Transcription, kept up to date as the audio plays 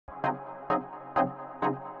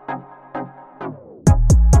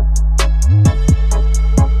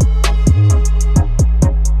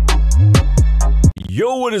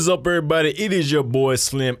What is up, everybody? It is your boy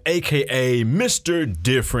Slim, aka Mr.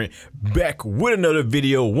 Different, back with another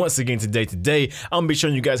video once again today. I'm gonna be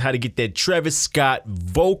showing you guys how to get that Travis Scott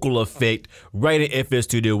vocal effect right in FL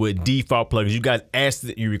Studio with default plugins. You guys asked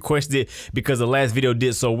it, you requested it because the last video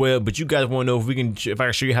did so well, but you guys want to know if I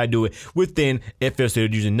can show you how to do it within FL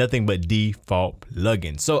Studio using nothing but default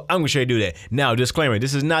plugins. So I'm gonna show you how to do that. Now, disclaimer: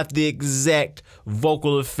 this is not the exact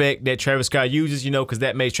vocal effect that Travis Scott uses, you know, because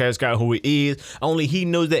that makes Travis Scott who he is. Only he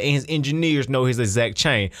knows that, and his engineers know his exact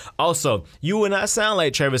chain. Also, you will not sound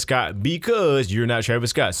like Travis Scott because you're not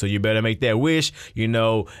Travis Scott. So you better make that wish, you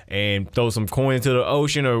know, and throw some coin into the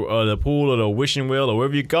ocean or the pool or the wishing well or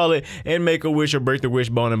whatever you call it, and make a wish or break the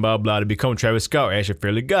wishbone and blah blah to become Travis Scott or ask your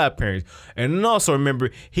fairly godparents. And also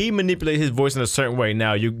remember, he manipulates his voice in a certain way.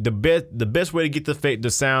 Now, the best way to get the effect,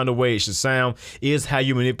 the sound the way it should sound is how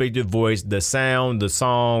you manipulate the voice, the sound, the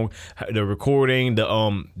song, the recording,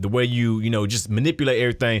 the way you know, just manipulate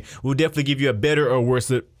everything will definitely give you a better or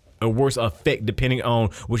worse effect depending on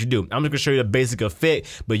what you do. I'm just gonna show you the basic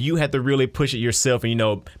effect, but you have to really push it yourself and, you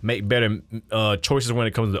know, make better choices when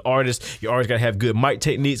it comes to the artist. Your artist gotta have good mic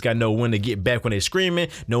techniques, gotta know when to get back when they're screaming,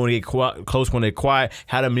 know when to get close when they're quiet,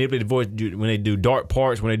 how to manipulate the voice when they do dark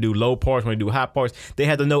parts, when they do low parts, when they do high parts. They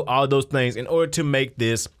have to know all those things in order to make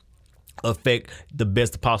this effect the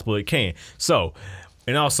best possible it can. So,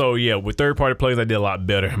 and also, yeah, with third-party plugins, I did a lot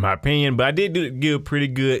better in my opinion, but I did give a pretty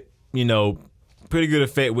good, you know, pretty good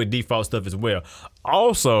effect with default stuff as well.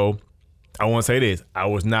 Also, I want to say this: I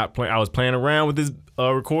was playing around with this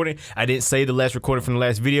recording. I didn't save the last recording from the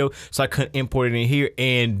last video, so I couldn't import it in here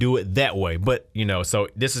and do it that way. But you know, so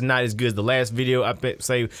this is not as good as the last video. I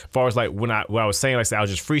say, as far as like what I was saying, like I said, I was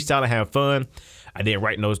just freestyling, having fun. I didn't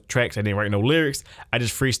write no tracks, I didn't write no lyrics. I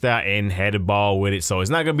just freestyle and had a ball with it. So it's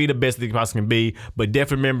not gonna be the best thing it possibly can be, but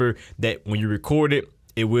definitely remember that when you record it,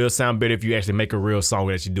 it will sound better if you actually make a real song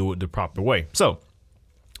that you do it the proper way. So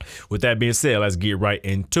with that being said, let's get right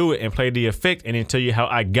into it and play the effect and then tell you how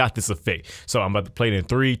I got this effect. So I'm about to play it in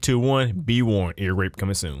 3, 2, 1. Be warned, ear rape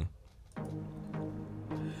coming soon.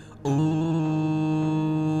 Ooh,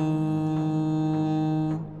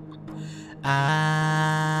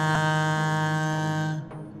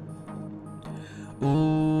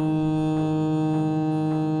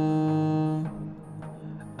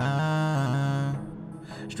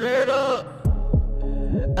 straight up,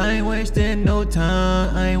 I ain't wasting no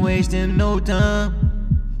time, I ain't wasting no time.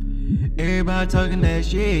 Everybody talking that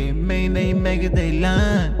shit, man, they make it they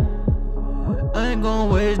line. I ain't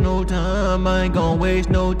gonna waste no time, I ain't gonna waste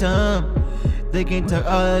no time. They can talk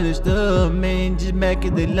all of this stuff, man, just make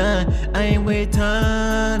it they line. I ain't waste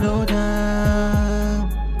time, no time.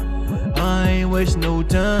 I ain't waste no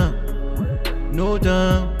time, no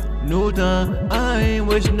time, no time. I ain't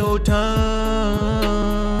waste no time.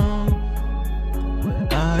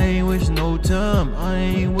 I ain't waste no time, I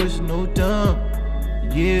ain't waste no time.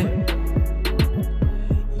 Yeah,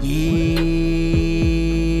 yeah,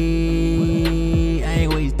 I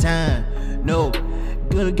ain't waste time, no.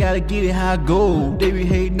 Gotta get it how I go. They be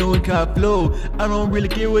hating on car flow. I don't really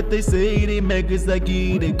care what they say. They make us like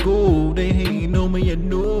it and go. They hating on me, I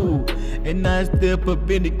know. And I step up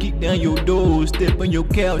in the kick down your door. Step on your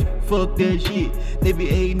couch, fuck that shit. They be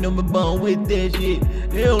hating on my bone with that shit.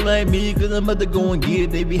 They don't like me cause I'm about to go and get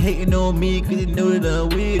it. They be hating on me cause they know that I'm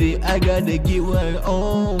with it. I gotta get what I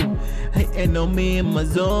own. Hating on me in my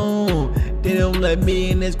zone. They don't like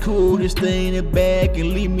me and that's cool. Just stay in the back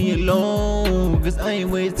and leave me alone. Cause I ain't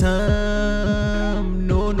waste time.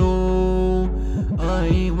 No, no. I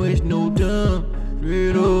ain't waste no time.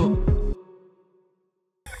 Straight up.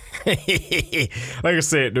 Like I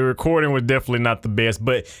said, the recording was definitely not the best,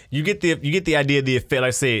 but you get the idea of the effect. Like I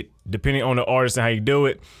said, depending on the artist and how you do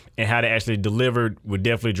it and how to actually deliver would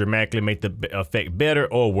definitely dramatically make the effect better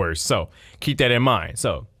or worse. So keep that in mind.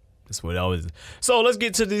 So that's what it always is. So let's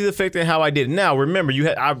get to the effect and how I did it. Now remember,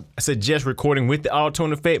 I suggest recording with the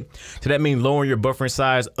auto-tune effect. So that means lowering your buffering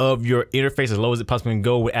size of your interface as low as it possibly can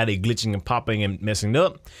go without it glitching and popping and messing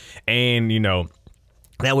up. And you know,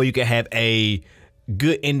 that way you can have a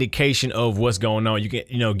good indication of what's going on. You can,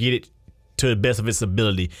 you know, get it to the best of its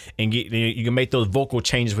ability and you can make those vocal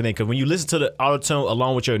changes within. Because when you listen to the auto-tune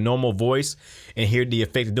along with your normal voice and hear the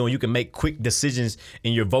effect it's doing, you can make quick decisions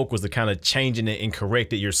in your vocals to kind of changing it and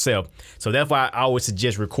correct it yourself. So that's why I always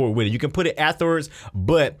suggest record with it. You can put it afterwards,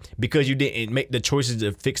 but because you didn't make the choices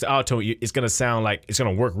to fix the auto-tune, it's gonna sound like it's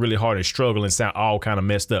gonna work really hard and struggle and sound all kind of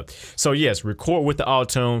messed up. So yes, record with the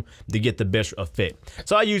auto-tune to get the best effect.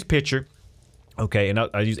 So I use Picture. Okay, and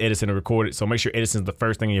I use Edison to record it, so make sure Edison is the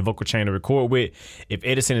first thing in your vocal chain to record with. If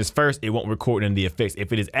Edison is first, it won't record in the effects.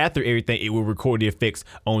 If it is after everything, it will record the effects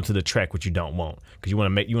onto the track, which you don't want, because you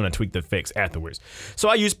want to tweak the effects afterwards. So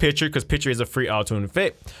I use Picture because Picture is a free auto-tune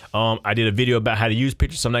effect. I did a video about how to use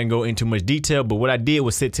Picture, so I'm not gonna go into much detail. But what I did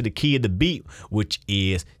was set to the key of the beat, which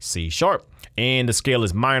is C#. And the scale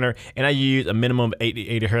is minor, and I use a minimum of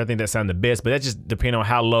 80 hertz. I think that sounds the best, but that just depends on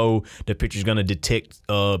how low the Picture is gonna detect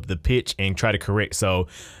the pitch and try to correct. So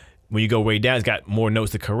when you go way down, it's got more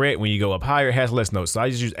notes to correct. When you go up higher, it has less notes. So I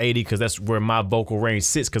just use 80 because that's where my vocal range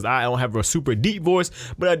sits, because I don't have a super deep voice,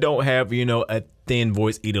 but I don't have, you know, a thin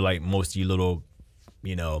voice either, like most of you little,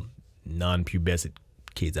 you know, non-pubescent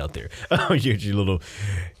kids out there. You little,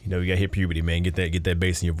 you know, you gotta hit puberty, man. Get that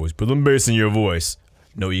bass in your voice. Put them bass in your voice.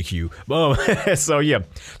 No EQ. So yeah,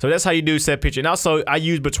 so that's how you do set pitch. And also I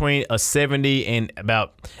use between a 70 and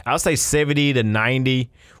about, I'll say 70 to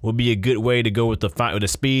 90 will be a good way to go with the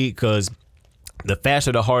speed, because the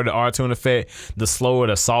faster, the harder the auto-tune effect, the slower,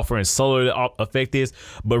 the softer and slower the effect is.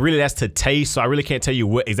 But really that's to taste, so I really can't tell you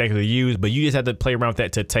what exactly to use, but you just have to play around with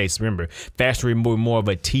that to taste. Remember, faster would be more of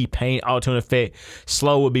a T-Pain auto-tune effect,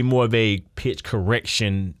 slow would be more of a pitch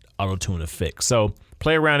correction auto-tune effect. So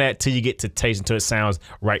play around that till you get to taste, until it sounds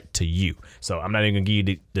right to you. So I'm not even gonna give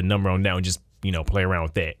you the number on that one. Just, you know, play around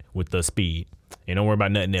with that, with the speed, and don't worry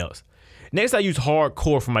about nothing else. Next, I use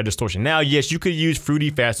hardcore for my distortion. Now, yes, you could use fruity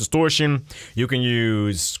fast distortion. You can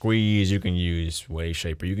use squeeze. You can use wave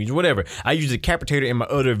shaper. You can use whatever. I use the decapitator in my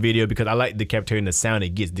other video because I like the decapitator and the sound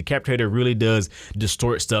it gets. The decapitator really does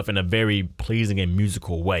distort stuff in a very pleasing and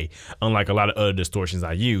musical way, unlike a lot of other distortions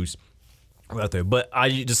I use out there. But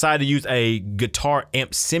I decided to use a guitar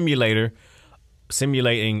amp simulating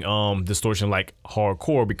distortion like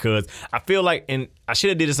hardcore, because I feel like, and I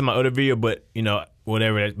should have did this in my other video, but you know,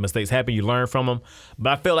 whatever mistakes happen, you learn from them. But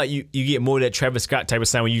I feel like you get more of that Travis Scott type of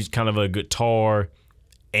sound when you use kind of a guitar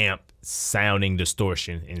amp sounding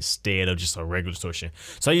distortion instead of just a regular distortion.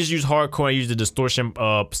 So I just use hardcore. I use the distortion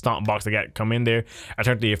stomp box I got come in there. I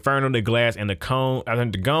turned the Inferno, the glass, and the cone. I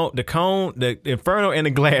turned the Inferno and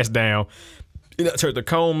the glass down. And I turned the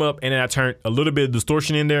comb up, and then I turned a little bit of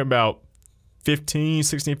distortion in there, about 16,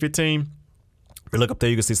 15. If you look up there,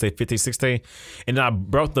 you can see say 15, 16. And then I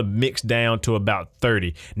brought the mix down to about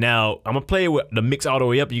 30. Now, I'm gonna play it with the mix all the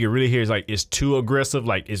way up. You can really hear it's too aggressive,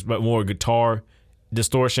 like it's more guitar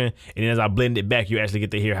distortion. And then as I blend it back, you actually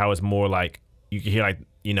get to hear how it's more like, you can hear like,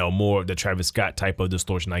 you know, more of the Travis Scott type of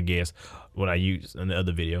distortion, I guess, what I used in the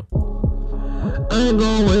other video. I ain't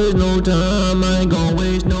gonna waste no time, I ain't gonna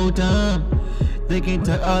waste no time. They can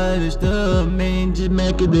talk all this stuff, man, just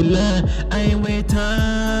make it the line. I ain't waste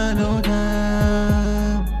time, no time.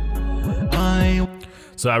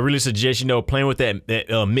 So I really suggest, you know, playing with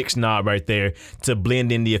that mix knob right there to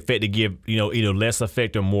blend in the effect to give, you know, either less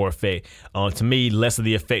effect or more effect. To me, less of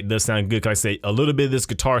the effect does sound good, because I say a little bit of this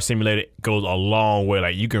guitar simulator goes a long way.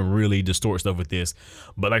 Like, you can really distort stuff with this.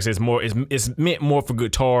 But like I said, it's meant more for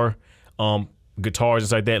guitar, guitars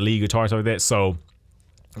and like that, lead guitars like that. So,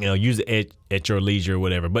 you know, use it at your leisure or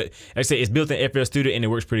whatever. But like I said, it's built in FL Studio and it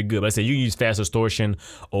works pretty good. Like I said, you can use fast distortion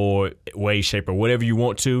or wave shaper, whatever you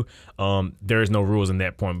want to. There is no rules in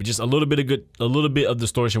that point. But just a little bit of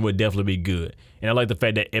distortion would definitely be good. And I like the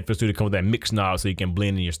fact that FL Studio comes with that mix knob so you can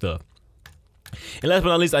blend in your stuff. And last but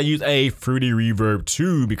not least, I use a Fruity Reverb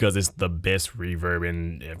 2 because it's the best reverb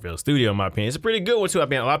in FL Studio in my opinion. It's a pretty good one too. I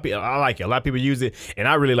mean, I like it. A lot of people use it, and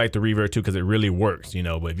I really like the reverb too because it really works, you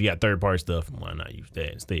know. But if you got third-party stuff, why not use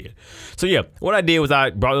that instead? So yeah, what I did was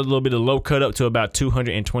I brought a little bit of low cut up to about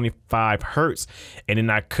 225 hertz, and then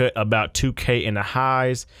I cut about 2K in the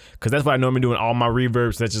highs because that's what I normally do in all my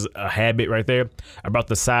reverbs. That's just a habit right there. I brought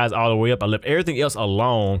the size all the way up. I left everything else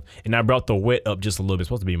alone, and I brought the wet up just a little bit. It's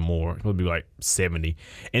supposed to be more. It's supposed to be like 70,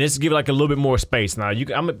 and just give it like a little bit more space. Now I'm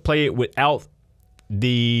gonna play it without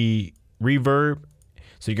the reverb,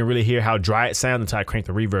 so you can really hear how dry it sounds until I crank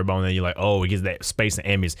the reverb on, and you're like, oh, it gives that space and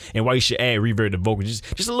ambience. And why you should add reverb to vocal,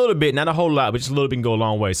 just a little bit, not a whole lot, but just a little bit can go a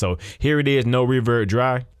long way. So here it is, no reverb,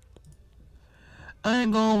 dry. I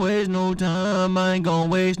ain't gonna waste no time, I ain't gonna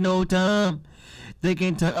waste no time. They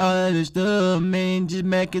can talk all this stuff, man, just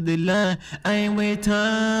make it the line. I ain't waste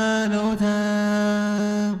time, no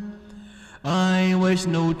time. I ain't waste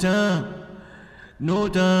no time, no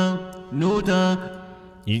time, no time.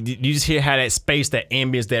 You just hear how that space, that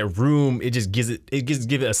ambience, that room, it just gives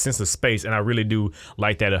it a sense of space, and I really do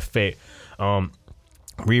like that effect.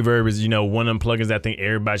 Reverb is, you know, one of them plugins that I think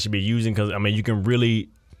everybody should be using because I mean you can really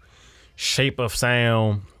shape a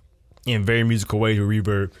sound in very musical ways with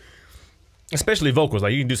reverb. especially vocals.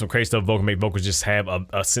 Like you can do some crazy stuff. Vocal make vocals just have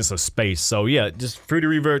a sense of space. So yeah, just Fruity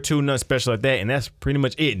Reverb too, nothing special like that, and that's pretty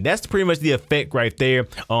much it. That's pretty much the effect right there.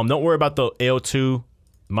 Don't worry about the L2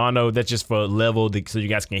 mono. That's just for level, so you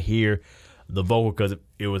guys can hear the vocal, because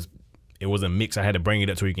it was a mix. I had to bring it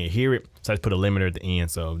up so you can hear it. So I just put a limiter at the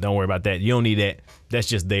end. So don't worry about that. You don't need that. That's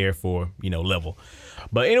just there for, you know, level.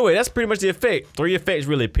 But anyway, that's pretty much the effect. 3 effects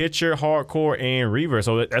really: pitcher, hardcore, and reverb.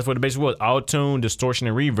 So that's what it basically was: auto-tune, distortion,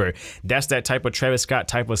 and reverb. That's that type of Travis Scott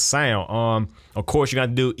type of sound. Of course, you got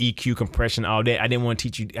to do EQ, compression, all that. I didn't want to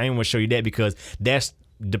teach you. I didn't want to show you that because that's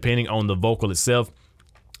depending on the vocal itself.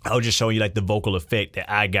 I was just showing you like the vocal effect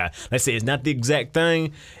that I got. Let's say it's not the exact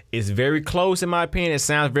thing. It's very close in my opinion. It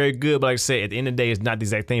sounds very good, but like I said, at the end of the day, it's not the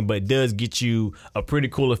exact thing, but it does get you a pretty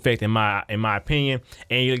cool effect in my opinion.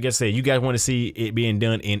 And like I said, you guys want to see it being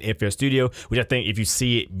done in FL Studio, which I think if you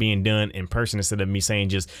see it being done in person, instead of me saying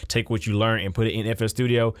just take what you learn and put it in FL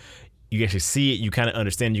Studio, you actually see it, you kind of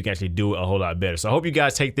understand, you can actually do it a whole lot better. So I hope you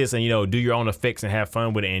guys take this and, you know, do your own effects and have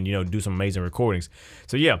fun with it, and, you know, do some amazing recordings.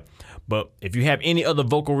 So yeah, but if you have any other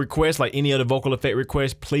vocal requests, like any other vocal effect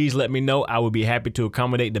requests, please let me know. I would be happy to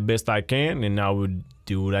accommodate the best I can, and I would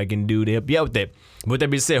do what I can do to help you out with that. But with that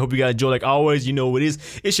being said, hope you guys enjoy like always. You know what it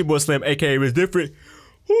is. It's your boy Slim, aka MrDifferent.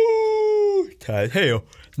 Woo! Tired as hell.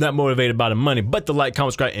 Not motivated by the money, but the like,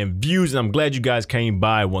 comment, subscribe, and views. And I'm glad you guys came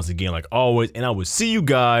by once again, like always. And I will see you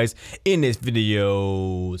guys in this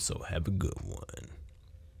video. So have a good one.